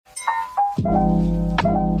This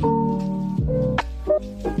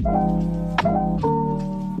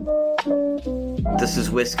is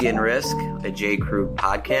Whiskey and Risk, a J. Krug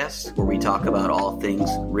podcast where we talk about all things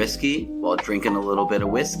risky while drinking a little bit of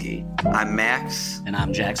whiskey. I'm Max. And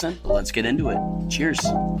I'm Jackson. Let's get into it. Cheers.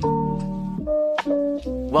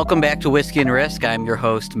 Welcome back to Whiskey and Risk. I'm your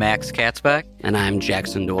host, Max Katzbeck. And I'm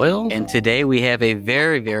Jackson Doyle. And today we have a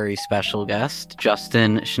very, very special guest,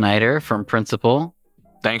 Justin Schneider from Principal.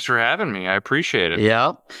 Thanks for having me. I appreciate it.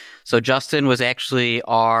 Yeah. So Justin was actually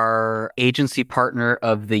our agency partner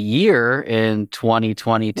of the year in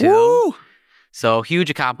 2022. Woo! So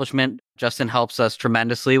huge accomplishment. Justin helps us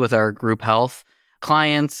tremendously with our group health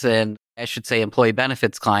clients and I should say employee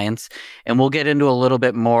benefits clients. And we'll get into a little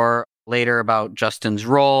bit more later about Justin's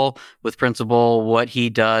role with Principal, what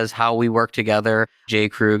he does, how we work together, J.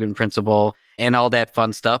 Krug and Principal, and all that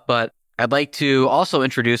fun stuff. But I'd like to also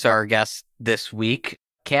introduce our guest this week,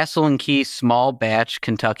 Castle and Key Small Batch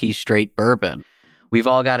Kentucky Straight Bourbon. We've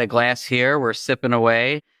all got a glass here. We're sipping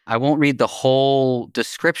away. I won't read the whole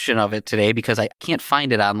description of it today because I can't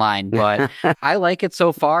find it online, but I like it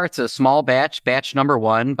so far. It's a small batch, batch number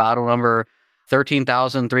 1, bottle number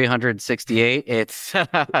 13,368. It's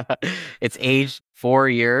it's aged 4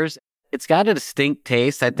 years. It's got a distinct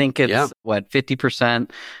taste. I think it's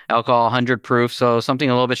 50% alcohol, 100 proof. So something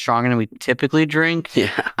a little bit stronger than we typically drink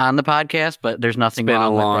on the podcast, but there's nothing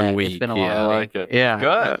wrong with that. Week. It's been a long week. I like it. Yeah.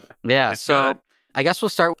 Good. Yeah. It's so good. I guess we'll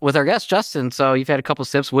start with our guest, Justin. So you've had a couple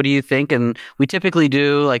sips. What do you think? And we typically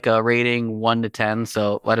do like a rating 1 to 10.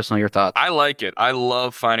 So let us know your thoughts. I like it. I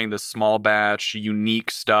love finding the small batch,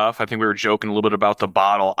 unique stuff. I think we were joking a little bit about the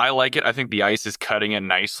bottle. I like it. I think the ice is cutting it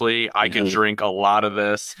nicely. I can drink a lot of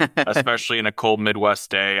this, especially in a cold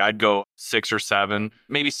Midwest day. I'd go 6 or 7,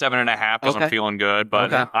 maybe 7.5 because I'm feeling good.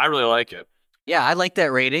 But I really like it. Yeah, I like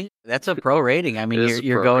that rating. That's a pro rating. I mean,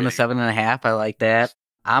 you're going to 7.5. I like that.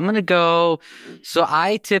 I'm going to go, so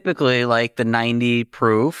I typically like the 90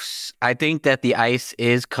 proofs. I think that the ice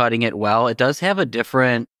is cutting it well. It does have it's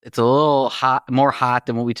a little hot, more hot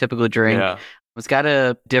than what we typically drink. Yeah. It's got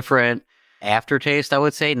a different aftertaste, I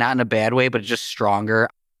would say, not in a bad way, but just stronger.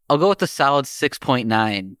 I'll go with the solid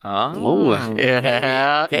 6.9. Oh,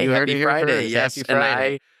 yeah. Hey, happy Friday. Yes, Happy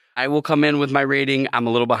Friday. And I will come in with my rating. I'm a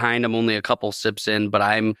little behind. I'm only a couple sips in, but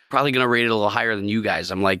I'm probably going to rate it a little higher than you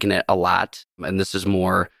guys. I'm liking it a lot. And this is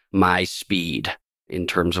more my speed in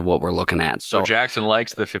terms of what we're looking at. So Jackson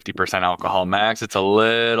likes the 50% alcohol max. It's a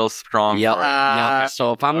little strong. Yep.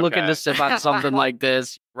 So if I'm looking to sip on something like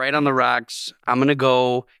this, right on the rocks, I'm going to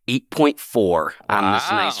go 8.4 on this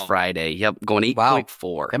nice Friday. Yep, going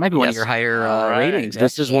 8.4. That might be one of your higher ratings.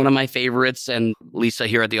 This is one of my favorites. And Lisa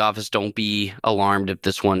here at the office, don't be alarmed if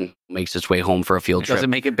this one makes its way home for a field trip. Doesn't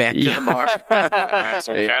make it back to the bar.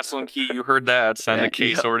 So Castle and Key, you heard that. Send the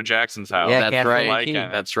case over to Jackson's house. Yeah, That's right. Like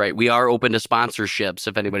That's right. We are open to sponsorships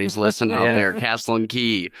if anybody's listening out there. Castle and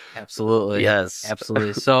Key. Absolutely. Yes.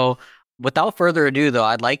 Absolutely. So without further ado, though,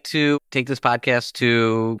 I'd like to take this podcast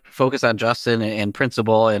to focus on Justin and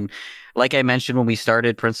Principal. And like I mentioned, when we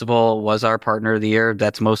started, Principal was our partner of the year.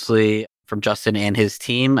 That's mostly from Justin and his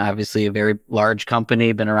team. Obviously, a very large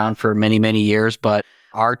company, been around for many, many years. But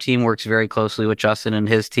our team works very closely with Justin and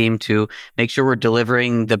his team to make sure we're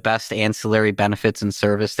delivering the best ancillary benefits and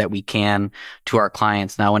service that we can to our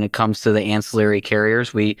clients. Now, when it comes to the ancillary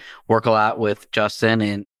carriers, we work a lot with Justin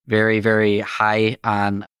and very, very high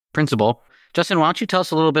on Principal. Justin, why don't you tell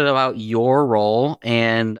us a little bit about your role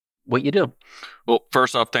and what you do? Well,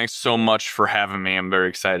 first off, thanks so much for having me. I'm very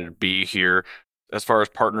excited to be here. As far as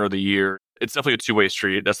partner of the year, it's definitely a two-way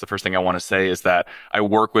street. That's the first thing I want to say is that I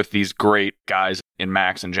work with these great guys in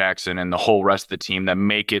Max and Jackson and the whole rest of the team that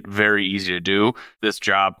make it very easy to do. This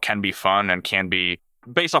job can be fun and can be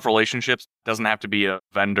based off relationships. It doesn't have to be a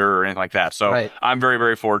vendor or anything like that. So I'm very,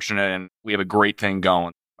 very fortunate and we have a great thing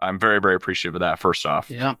going. I'm very, very appreciative of that, first off.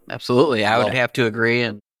 Yeah, absolutely. I would have to agree.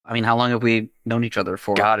 And I mean, how long have we known each other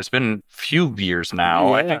for? God, it's been a few years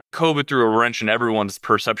now. I think COVID threw a wrench in everyone's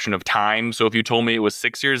perception of time. So if you told me it was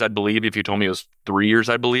 6 years, I'd believe you. If you told me it was 3 years,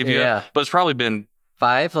 I'd believe you. Yeah. But it's probably been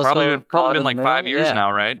 5. Probably been like 5 years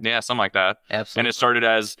now, right? Yeah, something like that. Absolutely. And it started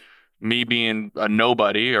as me being a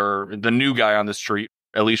nobody or the new guy on the street,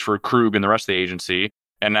 at least for Krug and the rest of the agency.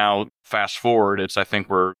 And now fast forward, I think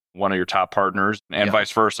we're one of your top partners and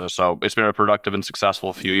vice versa. So it's been a productive and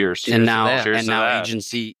successful few years. And now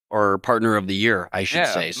agency or partner of the year, I should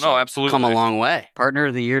say. So no, absolutely. Come a long way. Partner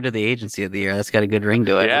of the year to the agency of the year. That's got a good ring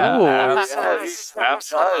to it. Yeah,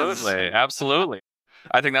 absolutely. Absolutely.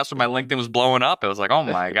 I think that's when my LinkedIn was blowing up. It was like, oh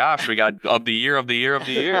my gosh, we got of the year.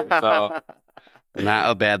 So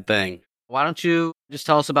not a bad thing. Why don't you just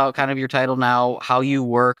tell us about kind of your title now, how you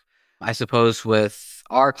work I suppose, with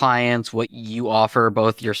our clients, what you offer,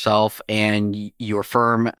 both yourself and your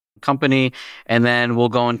firm company, and then we'll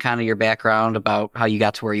go in kind of your background about how you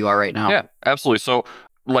got to where you are right now. Yeah, absolutely. So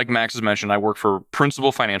like Max has mentioned, I work for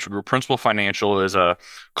Principal Financial Group. Principal Financial is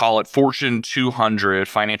call it Fortune 200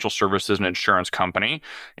 financial services and insurance company.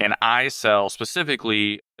 And I sell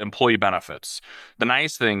specifically employee benefits. The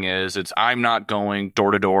nice thing is I'm not going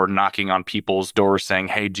door to door, knocking on people's doors saying,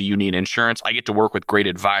 hey, do you need insurance? I get to work with great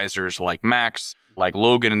advisors like Max, like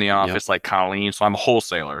Logan in the office, like Colleen. So I'm a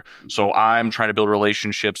wholesaler. So I'm trying to build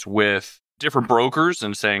relationships with different brokers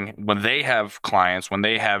and saying when they have clients, when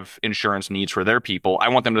they have insurance needs for their people, I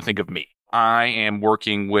want them to think of me. I am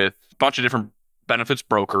working with a bunch of different benefits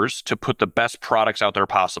brokers to put the best products out there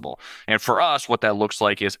possible. And for us, what that looks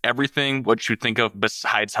like is everything what you think of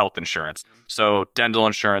besides health insurance. So dental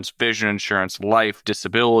insurance, vision insurance, life,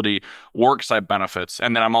 disability, worksite benefits.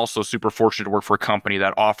 And then I'm also super fortunate to work for a company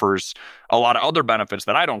that offers a lot of other benefits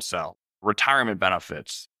that I don't sell. Retirement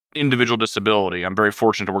benefits, individual disability. I'm very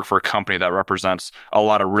fortunate to work for a company that represents a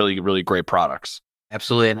lot of really, really great products.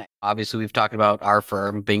 Absolutely. And obviously, we've talked about our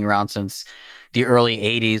firm being around since the early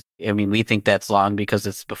 80s. I mean, we think that's long because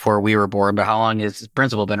it's before we were born, but how long has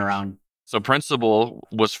Principal been around? So Principal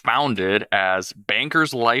was founded as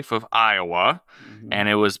Bankers Life of Iowa, and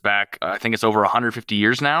it was back, I think it's over 150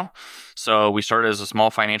 years now. So we started as a small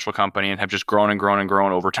financial company and have just grown and grown and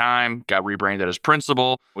grown over time, got rebranded as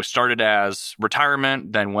Principal. We started as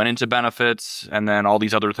retirement, then went into benefits, and then all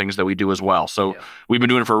these other things that we do as well. So we've been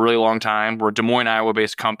doing it for a really long time. We're a Des Moines,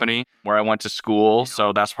 Iowa-based company where I went to school.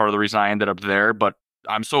 So that's part of the reason I ended up there. But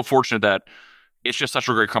I'm so fortunate that it's just such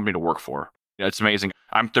a great company to work for. It's amazing.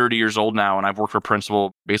 I'm 30 years old now, and I've worked for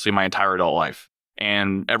Principal basically my entire adult life.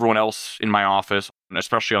 And everyone else in my office,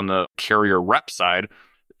 especially on the carrier rep side,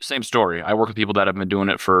 same story. I work with people that have been doing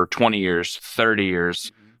it for 20 years, 30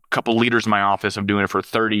 years. A couple leaders in my office have been doing it for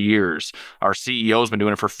 30 years. Our CEO's been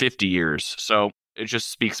doing it for 50 years. So it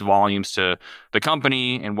just speaks volumes to the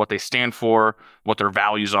company and what they stand for, what their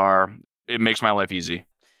values are. It makes my life easy.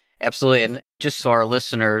 Absolutely. And just so our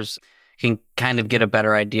listeners can kind of get a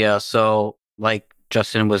better idea. So like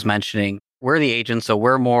Justin was mentioning, we're the agents, so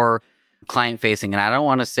we're more client facing. And I don't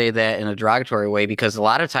want to say that in a derogatory way, because a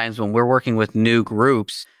lot of times when we're working with new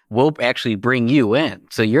groups, we'll actually bring you in.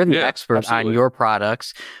 So you're the expert on your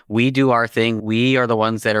products. We do our thing. We are the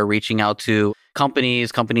ones that are reaching out to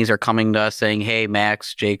companies. Companies are coming to us saying, hey,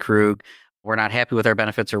 Max, J. Krug, we're not happy with our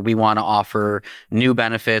benefits, or we want to offer new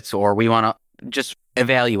benefits, or we want to just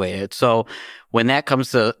evaluate it. So when that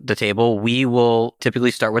comes to the table, we will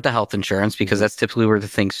typically start with the health insurance because that's typically where the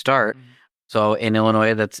things start. So in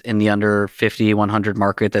Illinois, that's in the under 50, 100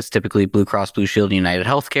 market. That's typically Blue Cross Blue Shield and United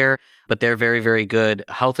Healthcare, but they're very, very good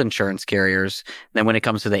health insurance carriers. Then when it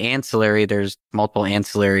comes to the ancillary, there's multiple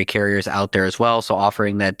ancillary carriers out there as well. So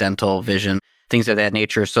offering that dental, vision, things of that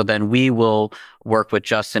nature. So then we will work with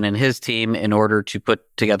Justin and his team in order to put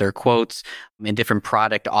together quotes and different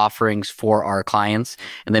product offerings for our clients,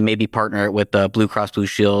 and then maybe partner it with the Blue Cross Blue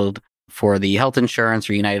Shield for the health insurance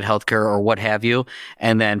or United Healthcare or what have you.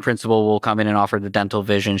 And then Principal will come in and offer the dental,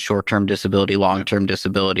 vision, short-term disability, long-term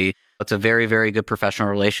disability. It's a very, very good professional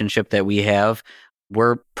relationship that we have.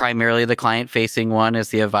 We're primarily the client-facing one as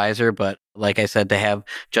the advisor, but like I said, to have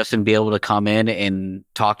Justin be able to come in and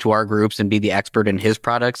talk to our groups and be the expert in his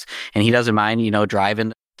products, and he doesn't mind,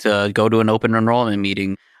 driving to go to an open enrollment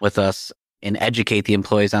meeting with us and educate the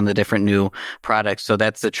employees on the different new products. So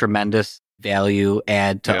that's a tremendous value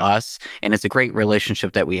add to us, and it's a great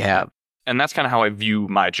relationship that we have. And that's kind of how I view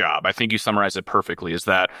my job. I think you summarized it perfectly, is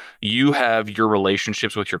that you have your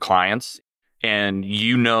relationships with your clients and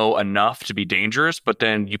you know enough to be dangerous, but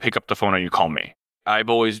then you pick up the phone and you call me. I've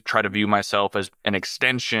always tried to view myself as an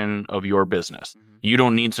extension of your business. You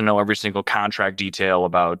don't need to know every single contract detail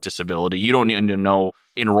about disability. You don't need to know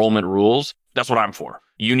enrollment rules. That's what I'm for.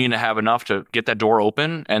 You need to have enough to get that door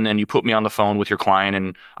open, and then you put me on the phone with your client,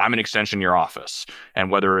 and I'm an extension of your office.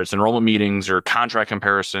 And whether it's enrollment meetings or contract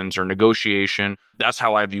comparisons or negotiation, that's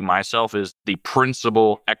how I view myself, as the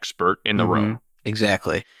principal expert in the room.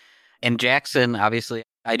 Exactly. And Jackson, obviously,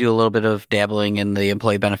 I do a little bit of dabbling in the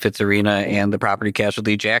employee benefits arena and the property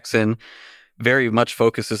casualty. Jackson very much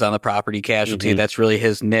focuses on the property casualty. That's really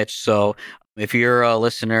his niche. So if you're a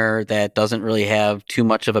listener that doesn't really have too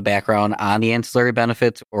much of a background on the ancillary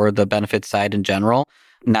benefits or the benefits side in general,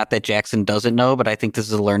 not that Jackson doesn't know, but I think this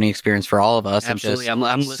is a learning experience for all of us. Absolutely. And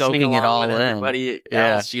I'm soaking it all in. Everybody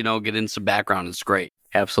else, getting some background is great.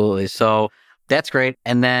 Absolutely. So that's great.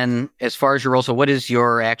 And then as far as your role, so what is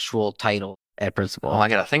your actual title at Principal? Oh, I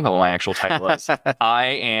got to think about what my actual title is. I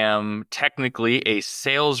am technically a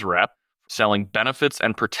sales rep. selling benefits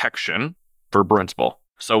and protection for principal.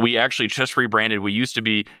 So we actually just rebranded. We used to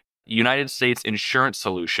be United States Insurance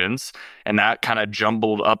Solutions, and that kind of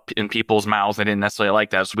jumbled up in people's mouths. They didn't necessarily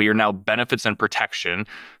like that. So we are now benefits and protection.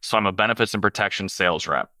 So I'm a benefits and protection sales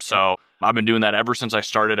rep. So I've been doing that ever since I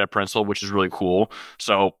started at Principal, which is really cool.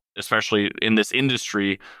 So especially in this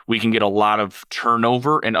industry, we can get a lot of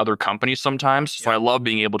turnover in other companies sometimes. So I love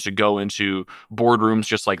being able to go into boardrooms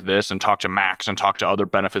just like this and talk to Max and talk to other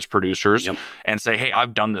benefits producers and say, hey,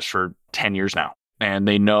 I've done this for 10 years now. And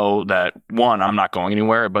they know that, one, I'm not going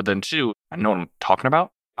anywhere, but then two, I know what I'm talking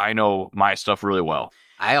about. I know my stuff really well.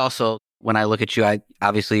 I also, when I look at you,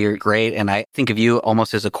 obviously you're great. And I think of you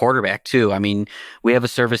almost as a quarterback too. I mean, we have a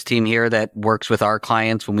service team here that works with our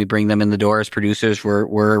clients when we bring them in the door as producers.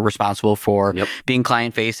 We're responsible for being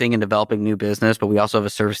client facing and developing new business, but we also have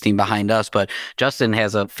a service team behind us. But Justin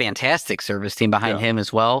has a fantastic service team behind him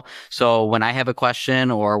as well. So when I have a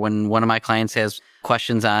question or when one of my clients has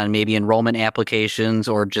questions on maybe enrollment applications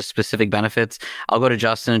or just specific benefits, I'll go to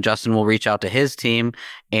Justin and Justin will reach out to his team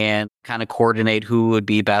and kind of coordinate who would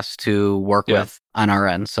be best to work with on our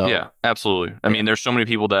end. So yeah, absolutely. I mean, there's so many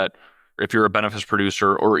people that if you're a benefits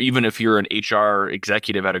producer or even if you're an HR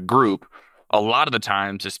executive at a group, a lot of the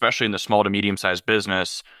times, especially in the small to medium sized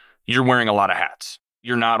business, you're wearing a lot of hats.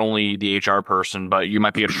 You're not only the HR person, but you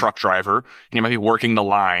might be a truck driver and you might be working the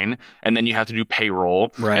line, and then you have to do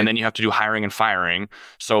payroll and then you have to do hiring and firing.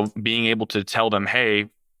 So being able to tell them, hey,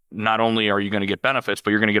 not only are you going to get benefits, but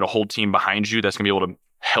you're going to get a whole team behind you that's going to be able to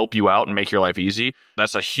help you out and make your life easy.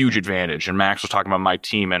 That's a huge advantage. And Max was talking about my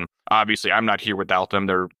team, and obviously I'm not here without them.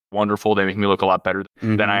 They're wonderful. They make me look a lot better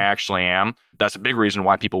than I actually am. That's a big reason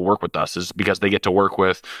why people work with us, is because they get to work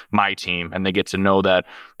with my team and they get to know that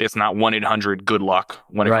it's not 1-800 good luck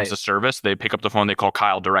when it comes to service. They pick up the phone, they call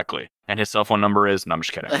Kyle directly, and his cell phone number is, no, I'm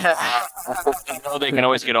just kidding. They can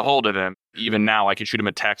always get a hold of him. Even now, I can shoot him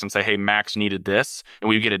a text and say, hey, Max needed this, and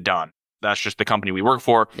we get it done. That's just the company we work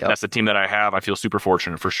for. That's the team that I have. I feel super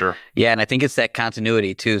fortunate for sure. Yeah. And I think it's that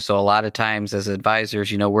continuity too. So a lot of times as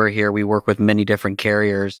advisors, we're here, we work with many different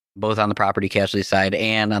carriers, both on the property casualty side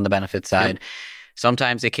and on the benefit side.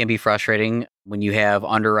 Sometimes it can be frustrating when you have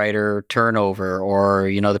underwriter turnover or,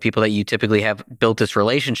 the people that you typically have built this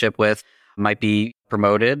relationship with might be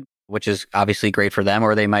promoted, which is obviously great for them,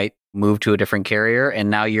 or they might move to a different carrier.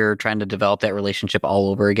 And now you're trying to develop that relationship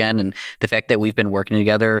all over again. And the fact that we've been working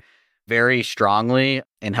together very strongly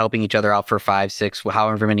and helping each other out for 5, 6,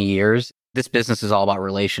 however many years. This business is all about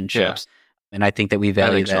relationships. And I think that we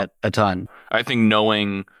value that a ton. I think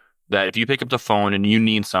knowing that if you pick up the phone and you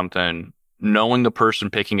need something, knowing the person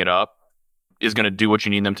picking it up is going to do what you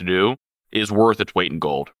need them to do is worth its weight in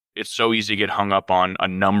gold. It's so easy to get hung up on a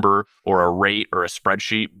number or a rate or a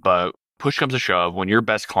spreadsheet, but push comes to shove, when your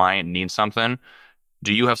best client needs something,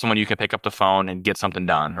 do you have someone you can pick up the phone and get something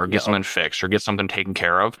done or get something fixed or get something taken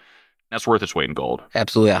care of? That's worth its weight in gold.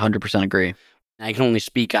 Absolutely. 100% agree. I can only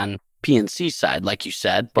speak on P&C side, like you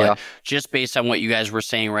said, but just based on what you guys were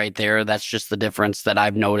saying right there, that's just the difference that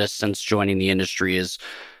I've noticed since joining the industry is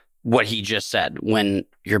what he just said. When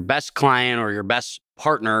your best client or your best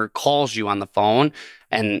partner calls you on the phone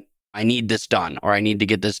and I need this done or I need to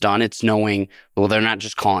get this done, it's knowing, well, they're not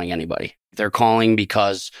just calling anybody. They're calling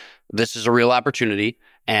because this is a real opportunity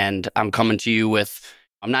and I'm coming to you with,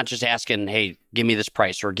 I'm not just asking, hey, give me this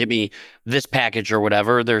price or give me this package or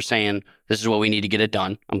whatever. They're saying, this is what we need to get it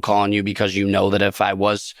done. I'm calling you because you know that if I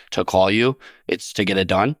was to call you, it's to get it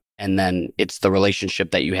done. And then it's the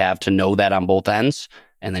relationship that you have to know that on both ends.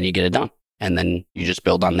 And then you get it done. And then you just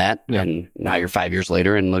build on that. And now you're 5 years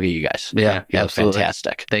later and look at you guys. Yeah, absolutely.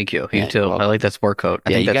 Fantastic. Thank you. You too. Well, I like that sport coat. I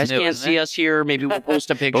think you that's guys can't see us here. Maybe we'll post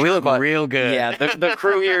a picture. But we look real good. Yeah, the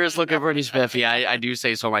crew here is looking pretty spiffy. I do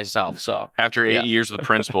say so myself. So after 8 years with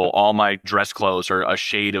Principal, all my dress clothes are a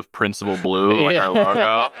shade of Principal blue, like our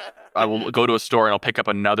logo. I will go to a store and I'll pick up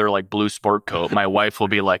another blue sport coat. My wife will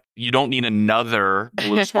be like, you don't need another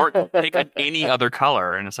blue sport coat. Take any other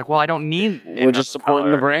color. And it's like, well, I don't need We're just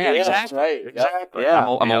supporting the brand. Yeah, exactly. Right. Exactly.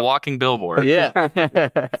 Yeah. I'm a walking billboard. Yeah.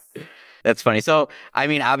 That's funny. So, I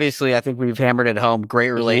mean, obviously, I think we've hammered it home.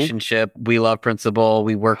 Great relationship. We love Principal.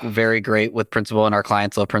 We work very great with Principal, and our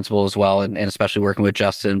clients love Principal as well, and especially working with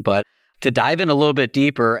Justin. But to dive in a little bit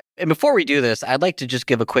deeper, and before we do this, I'd like to just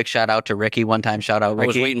give a quick shout out to Ricky. One-time shout out, Ricky. I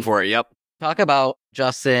was waiting for it. Yep. Talk about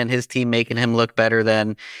Justin, his team making him look better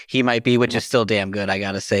than he might be, which is still damn good, I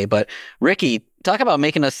got to say. But Ricky, talk about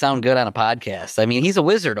making us sound good on a podcast. I mean, he's a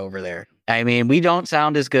wizard over there. I mean, we don't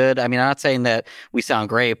sound as good. I mean, I'm not saying that we sound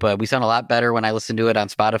great, but we sound a lot better when I listen to it on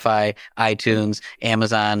Spotify, iTunes,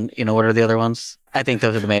 Amazon. What are the other ones? I think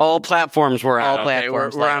those are the main. All platforms we're on. All Okay?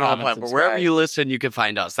 platforms, We're like, on all comment, platforms. subscribe. Wherever you listen, you can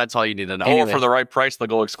find us. That's all you need to know. Or for the right price, they'll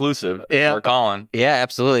go exclusive. Yeah. We're calling. Yeah,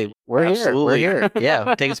 absolutely. We're Absolutely. here. We're here.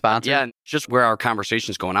 Yeah, take a sponsor. Yeah, and just where our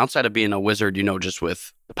conversation's going, outside of being a wizard, just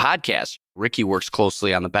with the podcast, Ricky works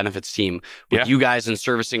closely on the benefits team with you guys and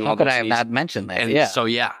servicing How all could those I have needs. not mentioned that? And so,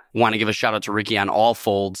 want to give a shout out to Ricky on all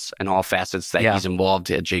folds and all facets that he's involved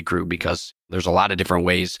at J. Crew, because there's a lot of different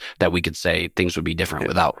ways that we could say things would be different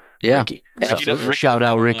without Ricky. So So, shout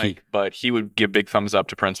out Ricky. But he would give big thumbs up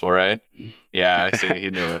to Principal, right? Yeah, I see. He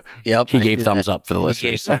knew it. Yep. He gave thumbs up for the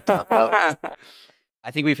listeners. I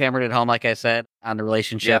think we've hammered it home, like I said, on the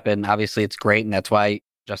relationship, and obviously it's great, and that's why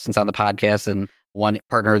Justin's on the podcast and won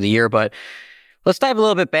Partner of the Year. But let's dive a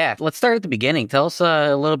little bit back. Let's start at the beginning. Tell us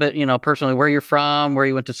a little bit, personally, where you're from, where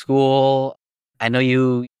you went to school. I know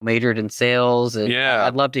you majored in sales, and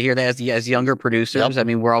I'd love to hear that as younger producers. I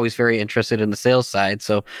mean, we're always very interested in the sales side,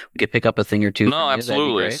 so we could pick up a thing or two. No,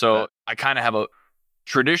 absolutely. So I kind of have a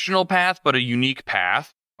traditional path, but a unique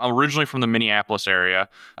path. I'm originally from the Minneapolis area.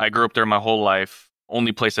 I grew up there my whole life.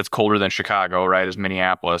 Only place that's colder than Chicago, right, is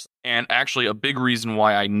Minneapolis. And actually a big reason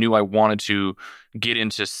why I knew I wanted to get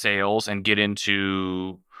into sales and get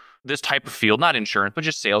into this type of field, not insurance, but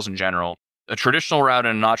just sales in general. A traditional route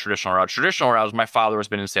and a not traditional route. Traditional route is my father has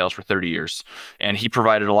been in sales for 30 years, and he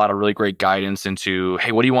provided a lot of really great guidance into,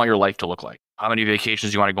 hey, what do you want your life to look like? How many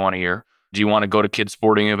vacations do you want to go on a year? Do you want to go to kids'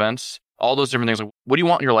 sporting events? All those different things. Like, what do you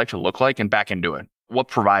want your life to look like, and back into it? What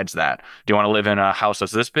provides that? Do you want to live in a house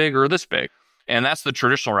that's this big or this big? And that's the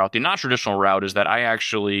traditional route. The non-traditional route is that I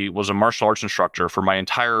actually was a martial arts instructor for my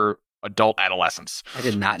entire adult adolescence. I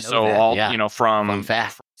did not know so that. So from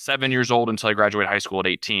 7 years old until I graduated high school at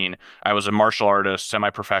 18, I was a martial artist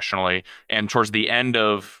semi-professionally. And towards the end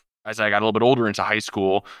of, as I got a little bit older into high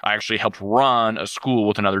school, I actually helped run a school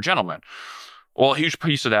with another gentleman. Well, a huge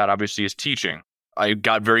piece of that, obviously, is teaching. I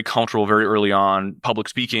got very comfortable very early on public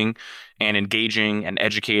speaking and engaging and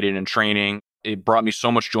educated and training. It brought me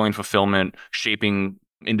so much joy and fulfillment, shaping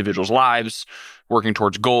individuals' lives, working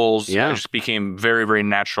towards goals. I just became very, very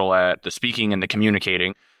natural at the speaking and the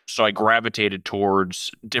communicating. So I gravitated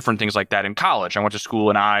towards different things like that in college. I went to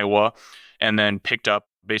school in Iowa and then picked up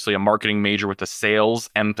basically a marketing major with a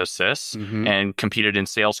sales emphasis and competed in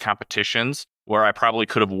sales competitions where I probably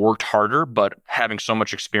could have worked harder, but having so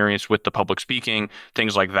much experience with the public speaking,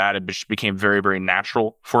 things like that, it just became very, very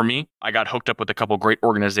natural for me. I got hooked up with a couple of great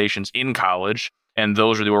organizations in college, and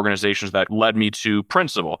those are the organizations that led me to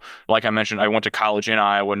Principal. Like I mentioned, I went to college in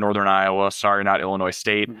Iowa, Northern Iowa. Sorry, not Illinois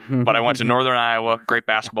State, but I went to Northern Iowa, great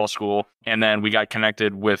basketball school. And then we got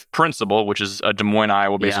connected with Principal, which is a Des Moines,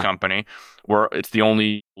 Iowa-based company, where it's the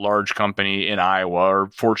only large company in Iowa or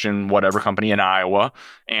Fortune whatever company in Iowa.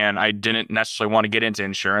 And I didn't necessarily want to get into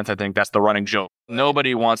insurance. I think that's the running joke.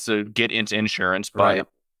 Nobody wants to get into insurance, but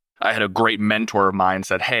I had a great mentor of mine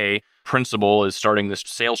said, hey, Principal is starting this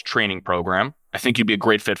sales training program. I think you'd be a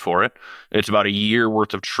great fit for it. It's about a year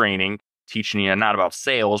worth of training, teaching you not about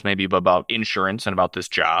sales maybe, but about insurance and about this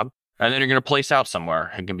job. And then you're going to place out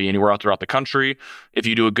somewhere. It can be anywhere out throughout the country. If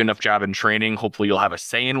you do a good enough job in training, hopefully you'll have a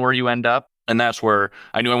say in where you end up. And that's where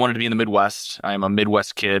I knew I wanted to be in the Midwest. I am a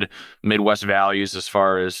Midwest kid, Midwest values as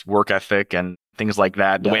far as work ethic and things like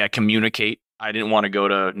that. The way I communicate. I didn't want to go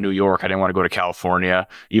to New York. I didn't want to go to California,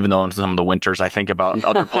 even though in some of the winters I think about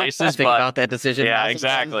other places. Think about that decision. Yeah,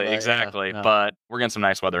 exactly. But we're getting some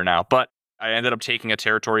nice weather now. But I ended up taking a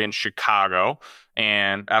territory in Chicago.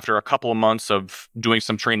 And after a couple of months of doing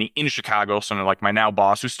some training in Chicago, someone like my now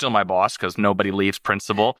boss, who's still my boss because nobody leaves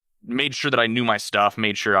Principal, made sure that I knew my stuff,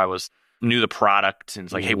 made sure I knew the product, and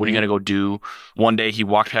it's like, hey, what are you going to go do? One day he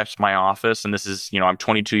walked past my office, and this is, I'm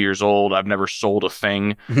 22 years old. I've never sold a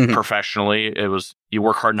thing professionally. It was, you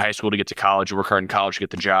work hard in high school to get to college. You work hard in college to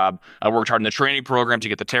get the job. I worked hard in the training program to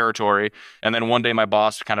get the territory. And then one day my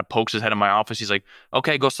boss kind of pokes his head in my office. He's like,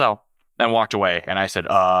 okay, go sell. And walked away. And I said,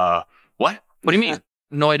 what? What do you mean?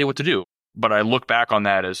 No idea what to do. But I look back on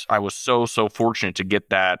that as I was so fortunate to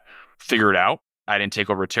get that figured out. I didn't take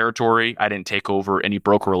over a territory. I didn't take over any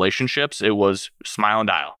broker relationships. It was smile and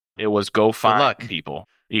dial. It was go find people.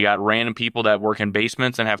 You got random people that work in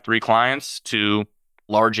basements and have 3 clients to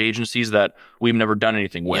large agencies that we've never done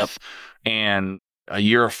anything with. And a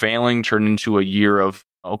year of failing turned into a year of,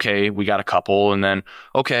 okay, we got a couple, and then,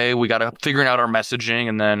 okay, we got to figuring out our messaging,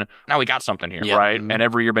 and then now we got something here, right? And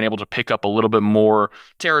every year been able to pick up a little bit more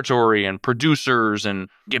territory and producers and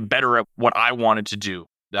get better at what I wanted to do.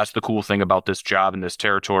 That's the cool thing about this job in this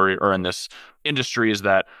territory or in this industry is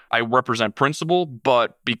that I represent Principal,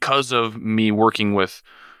 but because of me working with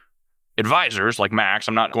advisors like Max,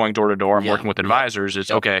 I'm not going door to door. I'm working with advisors. It's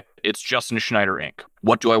okay. It's Justin Schneider Inc.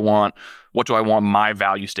 What do I want? What do I want my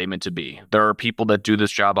value statement to be? There are people that do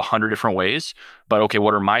this job 100 different ways, but okay,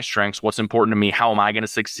 what are my strengths? What's important to me? How am I going to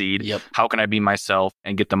succeed? How can I be myself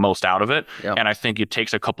and get the most out of it? And I think it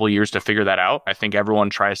takes a couple of years to figure that out. I think everyone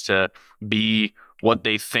tries to be what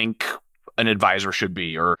they think an advisor should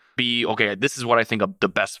be, or be, okay, this is what I think the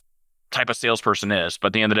best type of salesperson is. But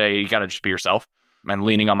at the end of the day, you got to just be yourself and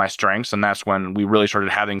leaning on my strengths. And that's when we really started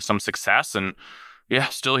having some success. And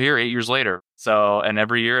still here 8 years later. So, and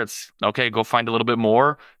every year it's, okay, go find a little bit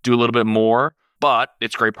more, do a little bit more. But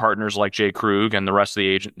it's great partners like Jay Krug and the rest of the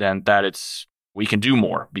agent, and that we can do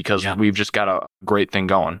more because we've just got a great thing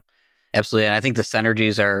going. Absolutely. And I think the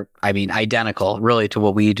synergies are, identical really to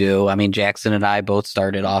what we do. Jackson and I both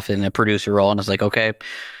started off in a producer role, and it's like, okay,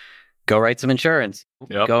 go write some insurance,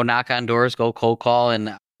 go knock on doors, go cold call.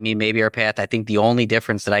 And maybe our path, I think the only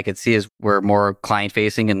difference that I could see is we're more client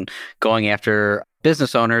facing and going after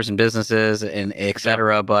business owners and businesses and et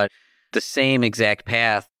cetera. But the same exact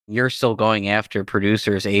path, you're still going after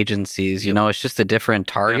producers, agencies, it's just a different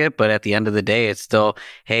target. But at the end of the day, it's still,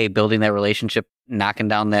 hey, building that relationship, knocking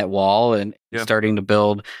down that wall and starting to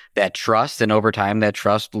build that trust. And over time, that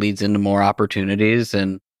trust leads into more opportunities.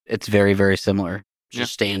 And it's very, very similar.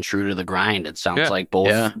 Just staying true to the grind. It sounds like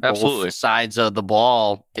both sides of the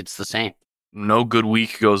ball, it's the same. No good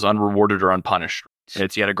week goes unrewarded or unpunished.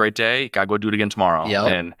 It's, you had a great day, got to go do it again tomorrow.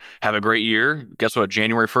 And have a great year. Guess what?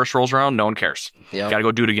 January 1st rolls around, no one cares. Got to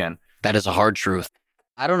go do it again. That is a hard truth.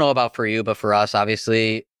 I don't know about for you, but for us,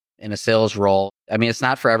 obviously, in a sales role, it's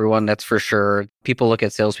not for everyone, that's for sure. People look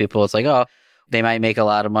at salespeople, it's like, oh, they might make a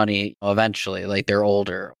lot of money eventually, like they're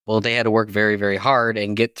older. Well, they had to work very, very hard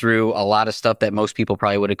and get through a lot of stuff that most people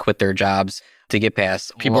probably would have quit their jobs to get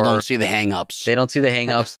past. People don't see the hang-ups. They don't see the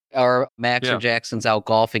hang-ups. Or Max or Jackson's out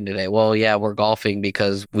golfing today. Well, we're golfing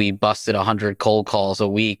because we busted 100 cold calls a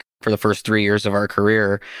week for the first 3 years of our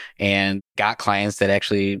career and got clients that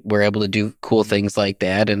actually were able to do cool things like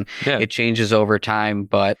that. And it changes over time.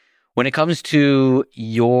 But when it comes to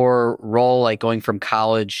your role, like going from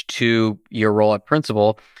college to your role at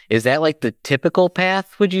principal, is that like the typical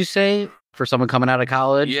path, would you say, for someone coming out of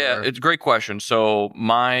college? Yeah, it's a great question. So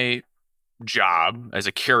my job as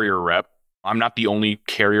a carrier rep, I'm not the only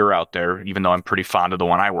carrier out there, even though I'm pretty fond of the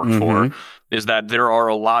one I work for, is that there are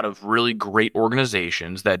a lot of really great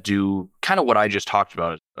organizations that do kind of what I just talked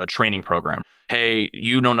about, a training program. Hey,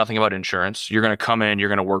 you know nothing about insurance. You're going to come in, you're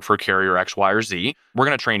going to work for carrier X, Y, or Z. We're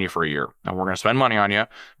going to train you for a year, and we're going to spend money on you.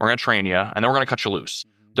 We're going to train you, and then we're going to cut you loose.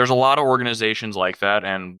 There's a lot of organizations like that,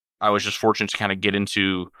 and I was just fortunate to kind of get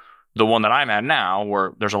into the one that I'm at now,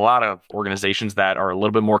 where there's a lot of organizations that are a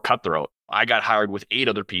little bit more cutthroat. I got hired with 8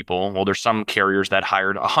 other people. Well, there's some carriers that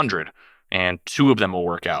hired 100, and 2 of them will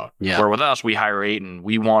work out. Where with us, we hire 8, and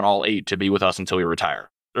we want all 8 to be with us until we retire.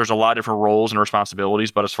 There's a lot of different roles and responsibilities,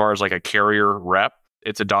 but as far as like a carrier rep,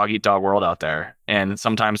 it's a dog-eat-dog world out there. And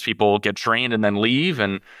sometimes people get trained and then leave,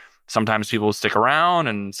 and sometimes people stick around,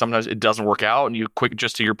 and sometimes it doesn't work out. And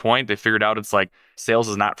just to your point, they figured out it's like, sales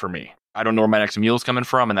is not for me. I don't know where my next meal is coming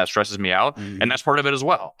from, and that stresses me out. And that's part of it as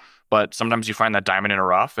well. But sometimes you find that diamond in a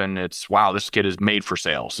rough, and it's, wow, this kid is made for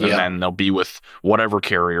sales. And then they'll be with whatever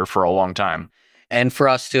carrier for a long time. And for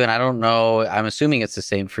us too, and I don't know, I'm assuming it's the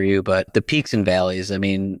same for you, but the peaks and valleys,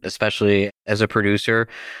 especially as a producer,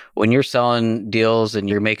 when you're selling deals and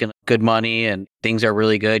you're making good money and things are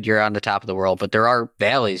really good, you're on the top of the world. But there are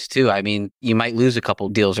valleys too. You might lose a couple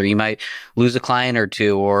deals, or you might lose a client or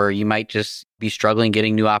two, or you might just be struggling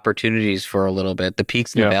getting new opportunities for a little bit. The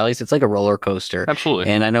peaks and the valleys, it's like a roller coaster.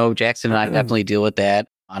 Absolutely. And I know Jackson and I definitely deal with that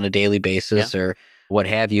on a daily basis or what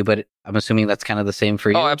have you, but I'm assuming that's kind of the same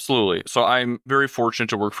for you. Oh, absolutely. So I'm very fortunate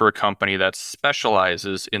to work for a company that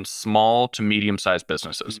specializes in small to medium-sized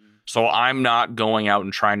businesses. So I'm not going out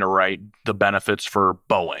and trying to write the benefits for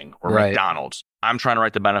Boeing or McDonald's. I'm trying to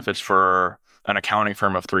write the benefits for an accounting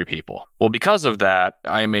firm of 3 people. Well, because of that,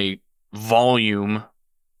 I'm a volume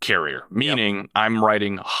carrier, meaning I'm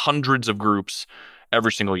writing hundreds of groups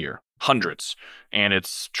every single year, hundreds. And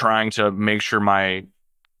it's trying to make sure my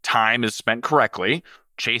time is spent correctly,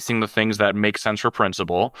 chasing the things that make sense for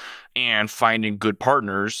principal, and finding good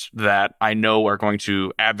partners that I know are going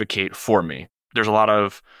to advocate for me. There's a lot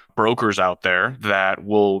of brokers out there that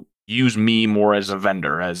will use me more as a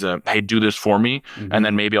vendor, as a, hey, do this for me, and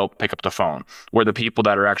then maybe I'll pick up the phone. Where the people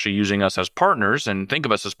that are actually using us as partners and think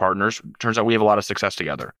of us as partners, turns out we have a lot of success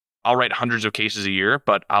together. I'll write hundreds of cases a year,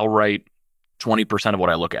 but I'll write 20% of what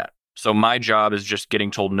I look at. So my job is just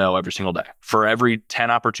getting told no every single day. For every 10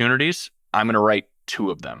 opportunities, I'm going to write 2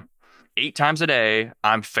 of them. 8 times a day,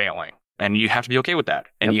 I'm failing. And you have to be okay with that.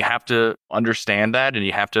 And Yep. you have to understand that, and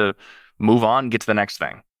you have to move on, get to the next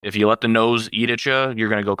thing. If you let the nose eat at you, you're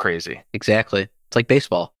going to go crazy. Exactly. It's like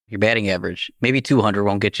baseball. Your batting average, maybe 200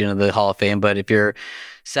 won't get you into the Hall of Fame, but if you're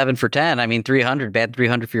 7 for 10, I mean, 300, bad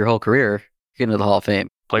 300 for your whole career, you're into the Hall of Fame.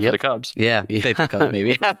 Play for the Cubs. Yeah, play for the Cubs,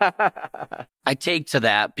 maybe. I take to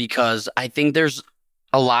that because I think there's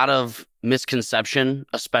a lot of misconception,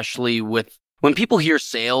 especially with when people hear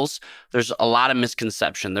sales, there's a lot of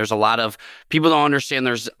misconception. There's a lot of people don't understand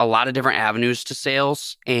there's a lot of different avenues to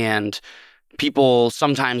sales, and people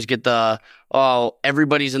sometimes get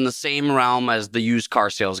everybody's in the same realm as the used car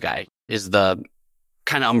sales guy is the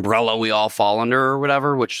kind of umbrella we all fall under or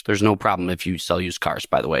whatever, which there's no problem if you sell used cars,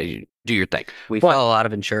 by the way. You do your thing. We sell a lot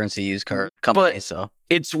of insurance to used car companies, so.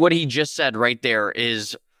 It's what he just said right there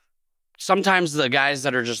is sometimes the guys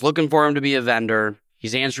that are just looking for him to be a vendor,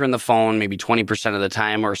 he's answering the phone maybe 20% of the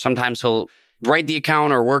time, or sometimes he'll write the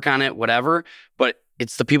account or work on it, whatever. But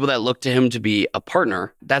it's the people that look to him to be a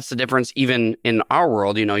partner. That's the difference even in our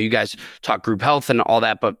world. You know, you guys talk group health and all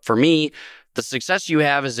that. But for me, the success you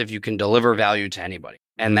have is if you can deliver value to anybody.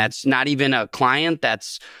 And that's not even a client.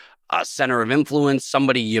 That's a center of influence,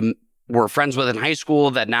 somebody you were friends with in high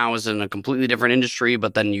school that now is in a completely different industry,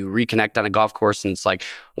 but then you reconnect on a golf course and it's like,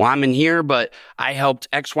 well, I'm in here, but I helped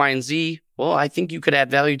X, Y, and Z. Well, I think you could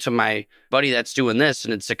add value to my buddy that's doing this.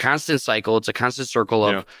 And it's a constant cycle. It's a constant circle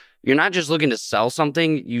of you're not just looking to sell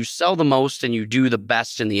something. You sell the most and you do the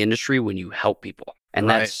best in the industry when you help people. And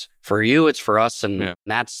that's for you, it's for us. And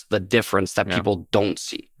that's the difference that people don't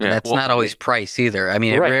see. Yeah. That's not always price either. I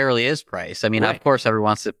mean, it rarely is price. I mean, of course,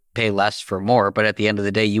 everyone wants to pay less for more, but at the end of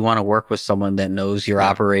the day, you want to work with someone that knows your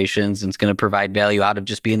operations and is going to provide value out of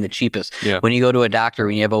just being the cheapest. Yeah. When you go to a doctor,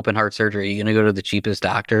 when you have open heart surgery, are you going to go to the cheapest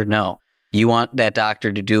doctor? No. You want that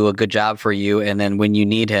doctor to do a good job for you. And then when you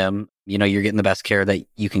need him, you know, you're getting the best care that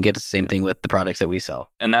you can get. The same thing with the products that we sell.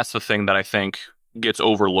 And that's the thing that I think gets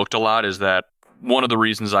overlooked a lot is that one of the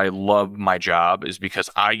reasons I love my job is because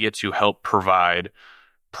I get to help provide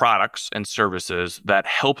products and services that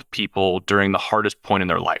help people during the hardest point in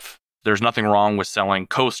their life. There's nothing wrong with selling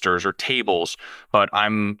coasters or tables, but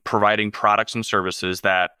I'm providing products and services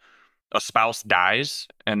that a spouse dies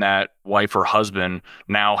and that wife or husband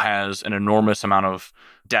now has an enormous amount of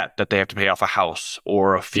debt that they have to pay off a house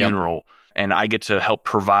or a funeral. And I get to help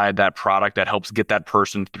provide that product that helps get that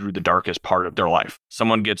person through the darkest part of their life.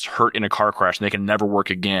 Someone gets hurt in a car crash and they can never work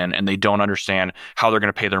again and they don't understand how they're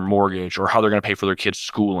going to pay their mortgage or how they're going to pay for their kids'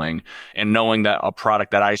 schooling. And knowing that a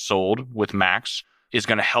product that I sold with Max is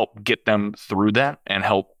going to help get them through that and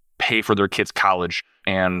help pay for their kids' college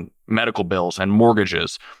and medical bills and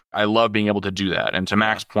mortgages. I love being able to do that. And to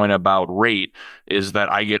Max's point about rate is that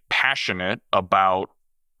I get passionate about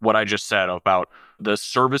what I just said about the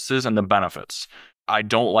services and the benefits. I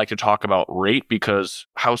don't like to talk about rate because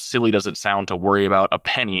how silly does it sound to worry about a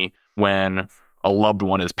penny when a loved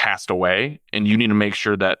one has passed away and you need to make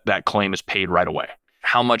sure that that claim is paid right away.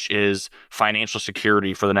 How much is financial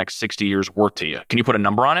security for the next 60 years worth to you? Can you put a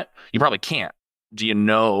number on it? You probably can't. Do you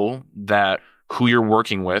know that who you're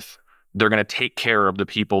working with, they're going to take care of the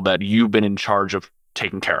people that you've been in charge of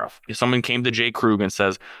taking care of? If someone came to Jay Krug and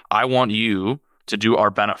says, I want you to do our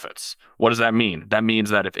benefits. What does that mean? That means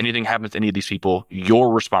that if anything happens to any of these people, you're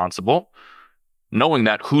responsible. Knowing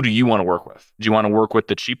that, who do you want to work with? Do you want to work with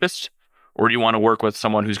the cheapest or do you want to work with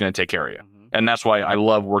someone who's going to take care of you? Mm-hmm. And that's why I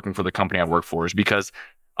love working for the company I work for is because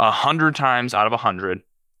 100 times out of 100,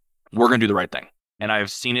 we're going to do the right thing. And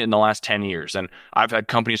I've seen it in the last 10 years. And I've had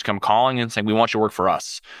companies come calling and saying, we want you to work for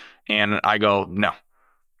us. And I go, no,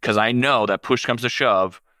 because I know that push comes to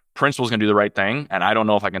shove, principal's going to do the right thing. And I don't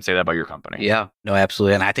know if I can say that about your company. Yeah, no,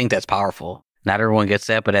 absolutely. And I think that's powerful. Not everyone gets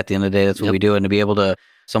that, but at the end of the day, that's what we do. And to be able to,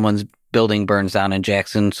 someone's building burns down in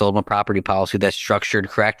Jackson, sold them a property policy that's structured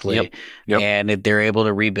correctly. And if they're able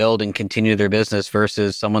to rebuild and continue their business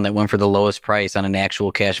versus someone that went for the lowest price on an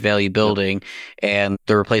actual cash value building and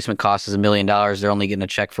the replacement cost is $1 million, they're only getting a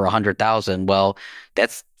check for $100,000. Well,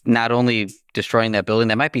 that's not only destroying that building,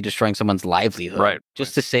 that might be destroying someone's livelihood.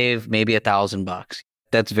 Just to save maybe $1,000.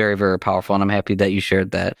 That's very, very powerful. And I'm happy that you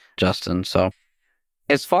shared that, Justin. So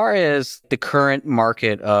as far as the current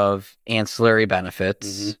market of ancillary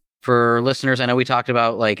benefits, for listeners, I know we talked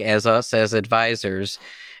about like as us as advisors,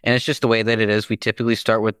 and it's just the way that it is. We typically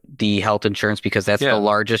start with the health insurance because that's the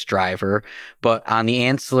largest driver. But on the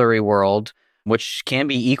ancillary world, which can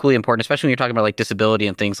be equally important, especially when you're talking about like disability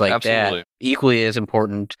and things like that, equally as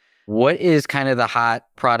important. What is kind of the hot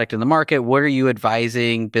product in the market? What are you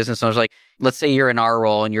advising business owners? Like, let's say you're in our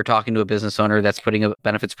role and you're talking to a business owner that's putting a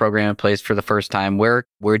benefits program in place for the first time.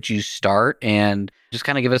 Where'd you start? And just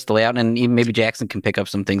kind of give us the layout. And even maybe Jackson can pick up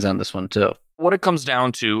some things on this one too. What it comes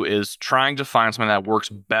down to is trying to find something that works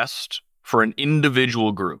best for an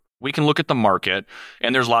individual group. We can look at the market,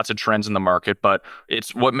 and there's lots of trends in the market, but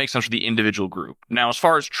it's what makes sense for the individual group. Now, as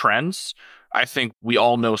far as trends, I think we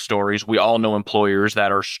all know stories. We all know employers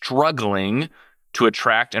that are struggling to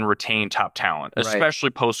attract and retain top talent,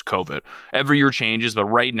 especially post-COVID. Every year changes, but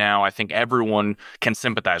right now, I think everyone can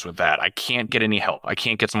sympathize with that. I can't get any help. I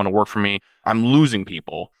can't get someone to work for me. I'm losing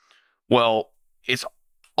people. Well, it's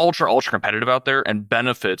ultra competitive out there, and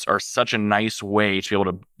benefits are such a nice way to be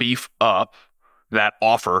able to beef up that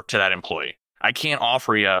offer to that employee. I can't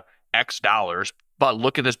offer you X dollars, but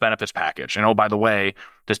look at this benefits package. And oh, by the way,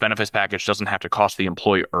 this benefits package doesn't have to cost the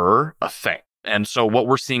employer a thing. And so what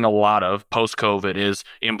we're seeing a lot of post-COVID is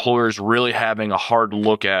employers really having a hard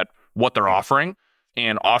look at what they're offering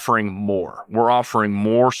and offering more. We're offering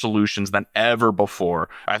more solutions than ever before.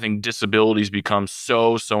 I think disabilities become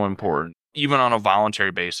so important, even on a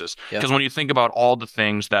voluntary basis. Because when you think about all the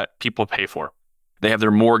things that people pay for, they have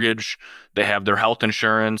their mortgage, they have their health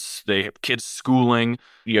insurance, they have kids' schooling,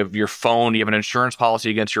 you have your phone, you have an insurance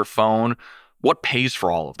policy against your phone. What pays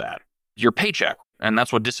for all of that? Your paycheck. And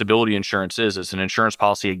that's what disability insurance is. It's an insurance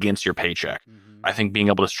policy against your paycheck. Mm-hmm. I think being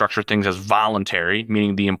able to structure things as voluntary,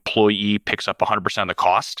 meaning the employee picks up 100% of the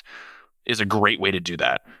cost, is a great way to do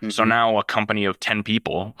that. Mm-hmm. So now a company of 10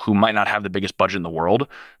 people who might not have the biggest budget in the world,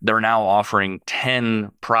 they're now offering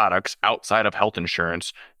 10 products outside of health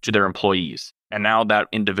insurance to their employees. And now that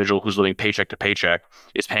individual who's living paycheck to paycheck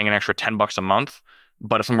is paying an extra $10 a month.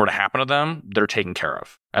 But if something were to happen to them, they're taken care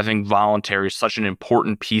of. I think voluntary is such an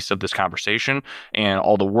important piece of this conversation, and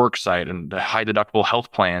all the work site and the high deductible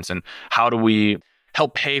health plans, and how do we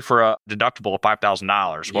help pay for a deductible of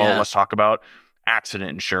 $5,000? Well, let's talk about accident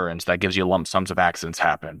insurance that gives you lump sums if accidents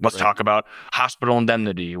happen. Let's talk about hospital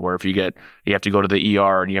indemnity, where if you have to go to the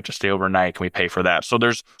ER and you have to stay overnight, can we pay for that? So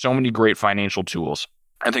there's so many great financial tools.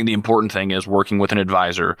 I think the important thing is working with an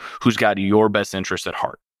advisor who's got your best interest at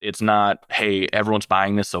heart. It's not, hey, everyone's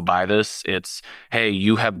buying this, so buy this. It's, hey,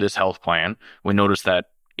 you have this health plan. We notice that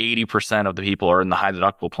 80% of the people are in the high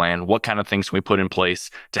deductible plan. What kind of things can we put in place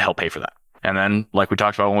to help pay for that? And then, like we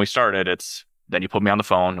talked about when we started, then you put me on the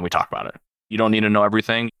phone and we talk about it. You don't need to know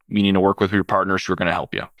everything. You need to work with your partners who are going to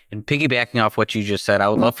help you. And piggybacking off what you just said, I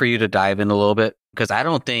would love for you to dive in a little bit, because I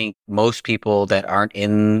don't think most people that aren't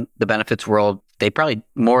in the benefits world, they probably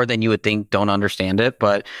more than you would think don't understand it.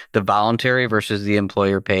 But the voluntary versus the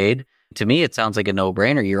employer paid, to me, it sounds like a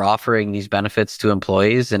no-brainer. You're offering these benefits to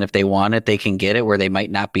employees, and if they want it, they can get it where they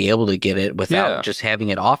might not be able to get it without just having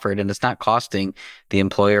it offered. And it's not costing the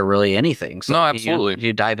employer really anything. So no, absolutely.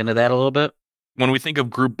 You dive into that a little bit? When we think of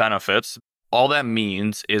group benefits, all that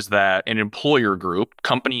means is that an employer group,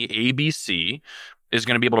 company ABC, is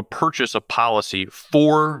going to be able to purchase a policy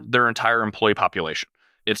for their entire employee population.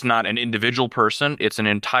 It's not an individual person, it's an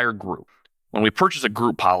entire group. When we purchase a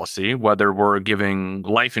group policy, whether we're giving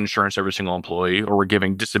life insurance to every single employee or we're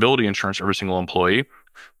giving disability insurance to every single employee,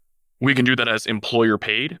 we can do that as employer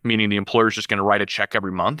paid, meaning the employer is just going to write a check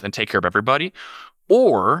every month and take care of everybody.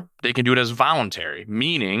 Or they can do it as voluntary,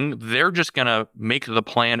 meaning they're just going to make the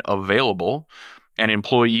plan available and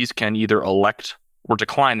employees can either elect or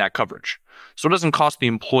decline that coverage. So it doesn't cost the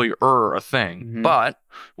employer a thing, but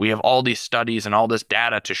we have all these studies and all this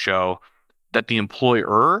data to show that the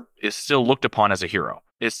employer is still looked upon as a hero.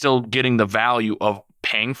 It's still getting the value of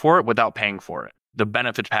paying for it without paying for it. The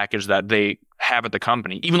benefit package that they have at the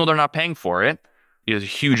company, even though they're not paying for it, is a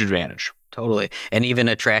huge advantage. Totally. And even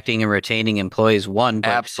attracting and retaining employees, one,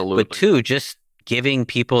 absolutely. But two, just giving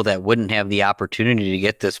people that wouldn't have the opportunity to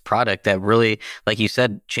get this product that really, like you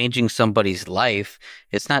said, changing somebody's life,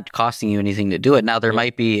 it's not costing you anything to do it. Now, there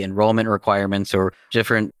might be enrollment requirements or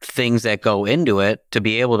different things that go into it to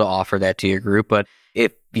be able to offer that to your group. But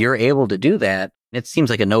if you're able to do that, it seems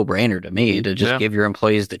like a no-brainer to me to just give your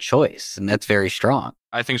employees the choice. And that's very strong.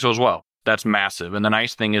 I think so as well. That's massive. And the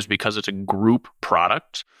nice thing is because it's a group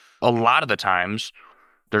product, a lot of the times,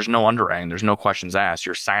 there's no underwriting. There's no questions asked.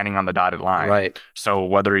 You're signing on the dotted line. Right. So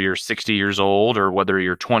whether you're 60 years old or whether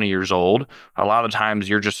you're 20 years old, a lot of the times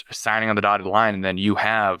you're just signing on the dotted line, and then you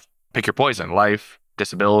have, pick your poison, life,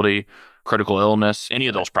 disability, critical illness, any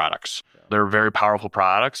of those products. They're very powerful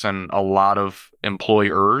products, and a lot of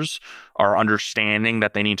employers are understanding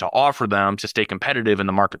that they need to offer them to stay competitive in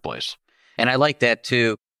the marketplace. And I like that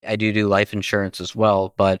too. I do life insurance as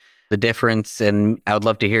well, but the difference, and I would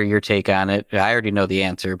love to hear your take on it. I already know the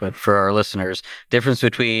answer, but for our listeners, difference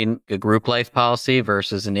between a group life policy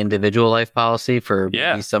versus an individual life policy for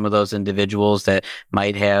maybe some of those individuals that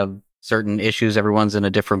might have certain issues. Everyone's in a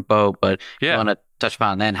different boat, but I want to touch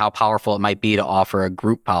upon that and how powerful it might be to offer a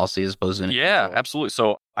group policy as opposed to an individual. Absolutely.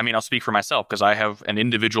 So, I mean, I'll speak for myself because I have an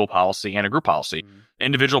individual policy and a group policy.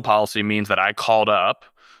 Individual policy means that I called up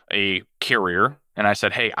a carrier and I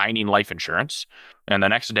said, hey, I need life insurance. And the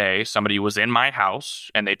next day, somebody was in my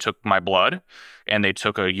house and they took my blood and they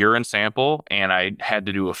took a urine sample and I had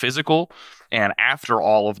to do a physical. And after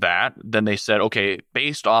all of that, then they said, okay,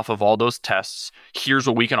 based off of all those tests, here's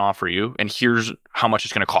what we can offer you and here's how much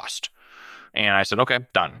it's going to cost. And I said, okay,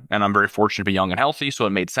 done. And I'm very fortunate to be young and healthy, so it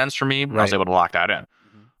made sense for me. Right. I was able to lock that in.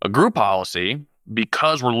 A group policy,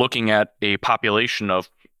 because we're looking at a population of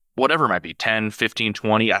whatever it might be, 10, 15,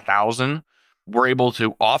 20, 1,000, we're able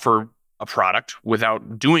to offer a product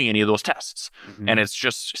without doing any of those tests. And it's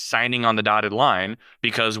just signing on the dotted line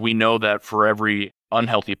because we know that for every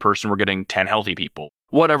unhealthy person, we're getting 10 healthy people,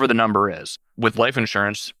 whatever the number is. With life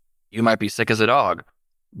insurance, you might be sick as a dog,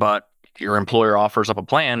 but your employer offers up a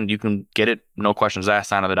plan, you can get it, no questions asked,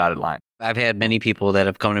 sign on the dotted line. I've had many people that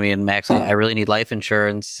have come to me and Max, I really need life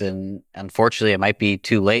insurance. And unfortunately, it might be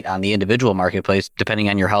too late on the individual marketplace, depending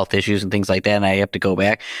on your health issues and things like that. And I have to go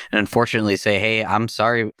back and unfortunately say, hey, I'm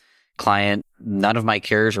sorry, client, none of my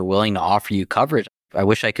carriers are willing to offer you coverage. I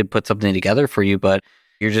wish I could put something together for you, but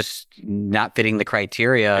you're just not fitting the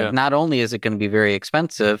criteria. Not only is it going to be very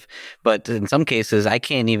expensive, but in some cases, I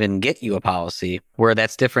can't even get you a policy where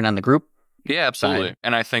that's different on the group. Yeah, absolutely. Side.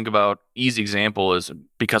 And I think about easy example is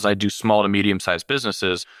because I do small to medium sized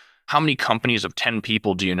businesses. How many companies of 10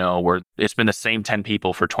 people do you know where it's been the same 10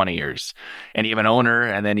 people for 20 years? And you have an owner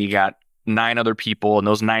and then you got 9 other people and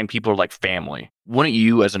those 9 people are like family. Wouldn't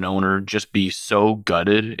you as an owner just be so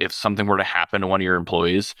gutted if something were to happen to one of your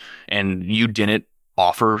employees and you didn't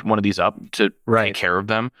offer one of these up to take care of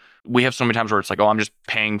them? We have so many times where it's like, oh, I'm just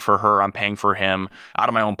paying for her, I'm paying for him out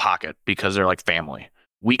of my own pocket because they're like family.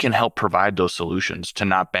 We can help provide those solutions to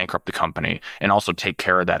not bankrupt the company and also take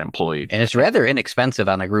care of that employee. And it's rather inexpensive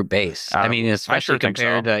on a group base. I mean, especially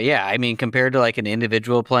compared to, compared to like an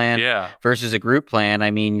individual plan versus a group plan.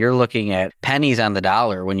 I mean, you're looking at pennies on the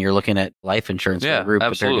dollar when you're looking at life insurance for a group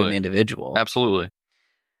compared to an individual. Absolutely.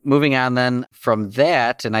 Moving on then from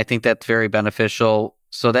that, and I think that's very beneficial.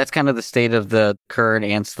 So that's kind of the state of the current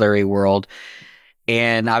ancillary world.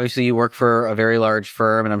 And obviously you work for a very large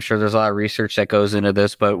firm, and I'm sure there's a lot of research that goes into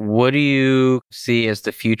this, but what do you see as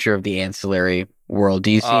the future of the ancillary world?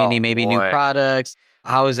 Do you see any new products?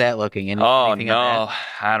 How is that looking? Anything on that?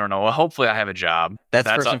 I don't know. Well, hopefully I have a job. That's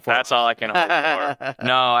all I can hope for.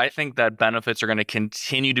 No, I think that benefits are going to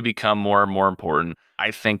continue to become more and more important.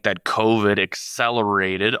 I think that COVID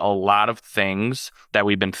accelerated a lot of things that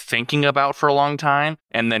we've been thinking about for a long time,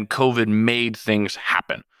 and then COVID made things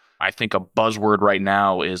happen. I think a buzzword right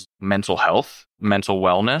now is mental health, mental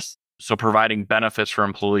wellness. So providing benefits for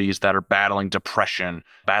employees that are battling depression,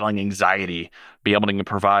 battling anxiety, be able to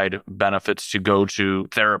provide benefits to go to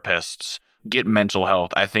therapists, get mental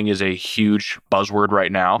health, I think is a huge buzzword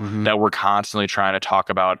right now that we're constantly trying to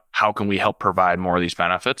talk about. How can we help provide more of these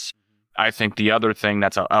benefits? I think the other thing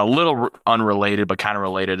that's a little unrelated, but kind of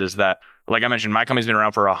related is that, like I mentioned, my company's been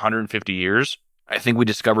around for 150 years. I think we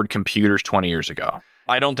discovered computers 20 years ago.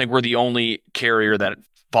 I don't think we're the only carrier that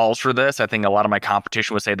falls for this. I think a lot of my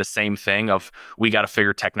competition would say the same thing of we got to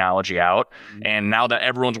figure technology out. And now that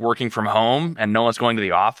everyone's working from home and no one's going to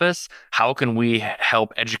the office, how can we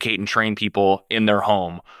help educate and train people in their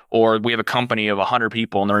home? Or we have a company of 100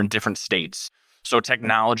 people and they're in different states. So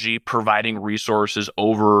technology, providing resources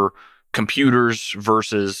over computers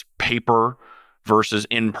versus paper versus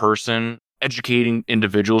in person, educating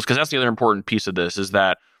individuals. Because that's the other important piece of this is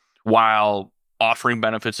that while offering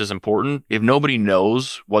benefits is important, if nobody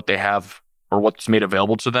knows what they have or what's made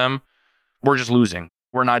available to them, we're just losing.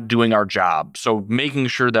 We're not doing our job. So making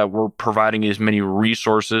sure that we're providing as many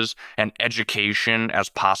resources and education as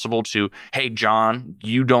possible to, hey, John,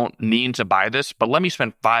 you don't need to buy this, but let me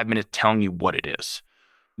spend 5 minutes telling you what it is.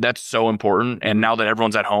 That's so important. And now that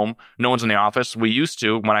everyone's at home, no one's in the office. When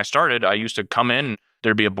I started, I used to come in,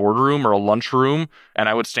 there'd be a boardroom or a lunchroom, and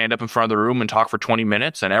I would stand up in front of the room and talk for 20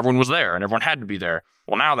 minutes, and everyone was there, and everyone had to be there.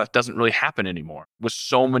 Well, now that doesn't really happen anymore with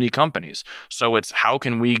so many companies. So it's how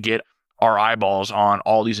can we get our eyeballs on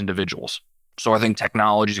all these individuals? So I think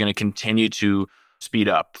technology is going to continue to speed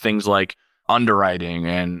up. Things like underwriting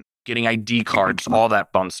and getting ID cards, all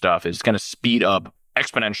that fun stuff is going to speed up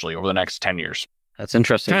exponentially over the next 10 years. That's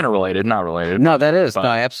interesting. Kind of related, not related. No, that is. But- No,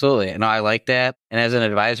 absolutely. No, I like that. And as an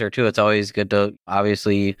advisor too, it's always good to,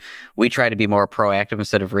 obviously, we try to be more proactive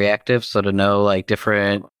instead of reactive. So to know like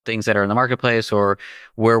different things that are in the marketplace or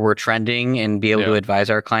where we're trending and be able to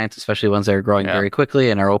advise our clients, especially ones that are growing very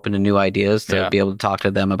quickly and are open to new ideas, to be able to talk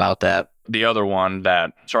to them about that. The other one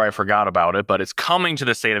that, sorry, I forgot about it, but it's coming to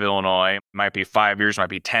the state of Illinois. Might be 5 years, might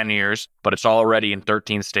be 10 years, but it's already in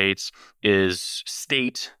 13 states, is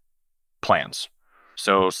state plans.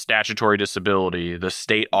 So statutory disability, the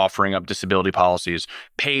state offering up disability policies,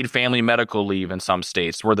 paid family medical leave in some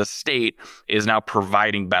states where the state is now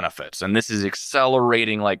providing benefits. And this is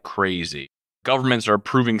accelerating like crazy. Governments are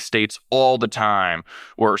approving states all the time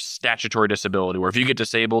where statutory disability, where if you get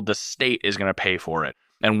disabled, the state is going to pay for it.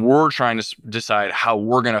 And we're trying to decide how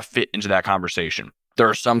we're going to fit into that conversation. There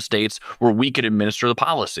are some states where we could administer the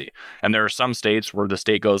policy. And there are some states where the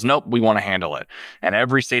state goes, nope, we want to handle it. And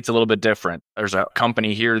every state's a little bit different. There's a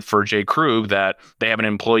company here for J. Krug that they have an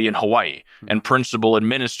employee in Hawaii, and principal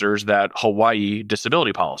administers that Hawaii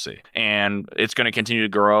disability policy. And it's going to continue to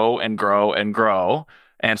grow and grow and grow.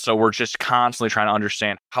 And so we're just constantly trying to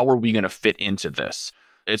understand, how are we going to fit into this?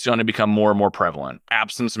 It's going to become more and more prevalent.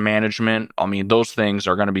 Absence management, I mean, those things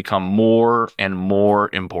are going to become more and more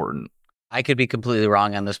important. I could be completely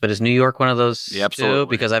wrong on this, but is New York one of those absolutely. too?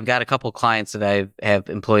 Because I've got a couple clients that I have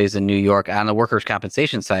employees in New York on the workers'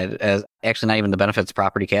 compensation side, as actually not even the benefits,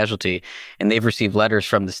 property casualty, and they've received letters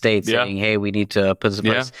from the state saying, hey, we need to put this in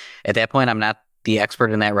place. At that point, I'm not the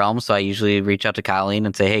expert in that realm, so I usually reach out to Colleen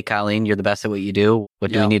and say, hey, Colleen, you're the best at what you do.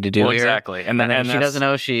 What do we need to do here? Exactly. And then she doesn't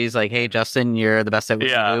know. She's like, hey, Justin, you're the best at what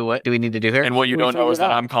you do. What do we need to do here? And what you don't know is that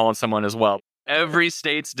I'm calling someone as well. Every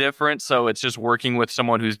state's different, so it's just working with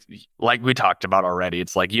someone who's, like we talked about already,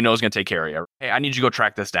 it's like, is going to take care of you. Hey, I need you to go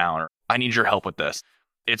track this down, or I need your help with this.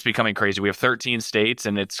 It's becoming crazy. We have 13 states,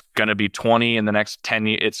 and it's going to be 20 in the next 10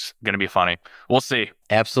 years. It's going to be funny. We'll see.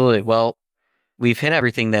 Absolutely. Well, we've hit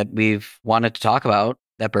everything that we've wanted to talk about.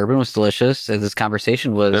 That bourbon was delicious. This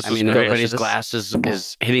conversation was... everybody's glass is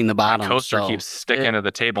hitting the bottom. My coaster keeps sticking to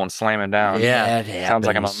the table and slamming down. Yeah, it happens. Sounds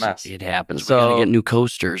like I'm a mess. It happens. So, we got to get new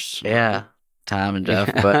coasters. Yeah. Tom and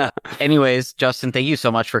Jeff. But anyways, Justin, thank you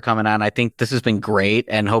so much for coming on. I think this has been great,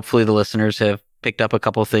 and hopefully the listeners have picked up a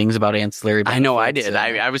couple of things about ancillary benefits. I know I did.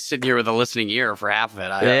 I was sitting here with a listening ear for half of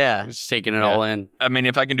it. I was taking it all in. I mean,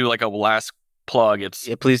 if I can do like a last plug, it's...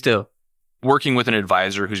 Yeah, please do. Working with an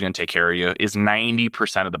advisor who's going to take care of you is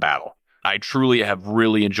 90% of the battle. I truly have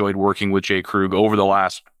really enjoyed working with J. Krug over the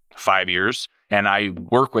last 5 years, and I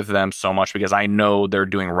work with them so much because I know they're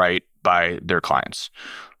doing right by their clients.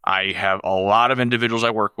 I have a lot of individuals I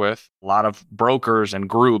work with, a lot of brokers and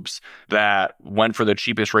groups that went for the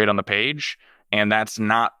cheapest rate on the page, and that's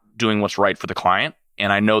not doing what's right for the client.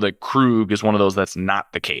 And I know that Krug is one of those that's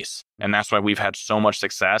not the case. And that's why we've had so much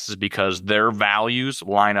success, is because their values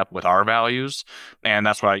line up with our values. And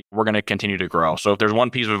that's why we're going to continue to grow. So if there's one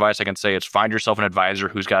piece of advice I can say, it's find yourself an advisor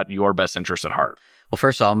who's got your best interest at heart. Well,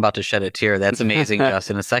 first of all, I'm about to shed a tear. That's amazing,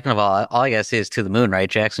 Justin. And second of all I got to say is to the moon, right,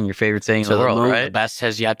 Jackson? Your favorite saying in the world, right? The best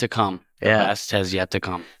has yet to come. The best has yet to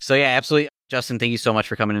come. So yeah, absolutely. Justin, thank you so much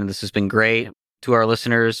for coming in. This has been great. To our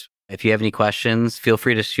listeners, if you have any questions, feel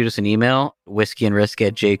free to shoot us an email,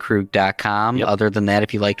 whiskeyandrisk@jkrug.com. Other than that,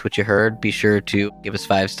 if you liked what you heard, be sure to give us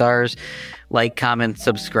 5 stars, like, comment,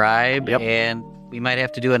 subscribe, and we might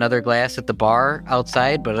have to do another glass at the bar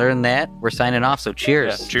outside. But other than that, we're signing off. So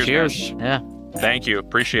cheers. Cheers. Yeah. Thank you.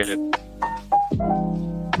 Appreciate it.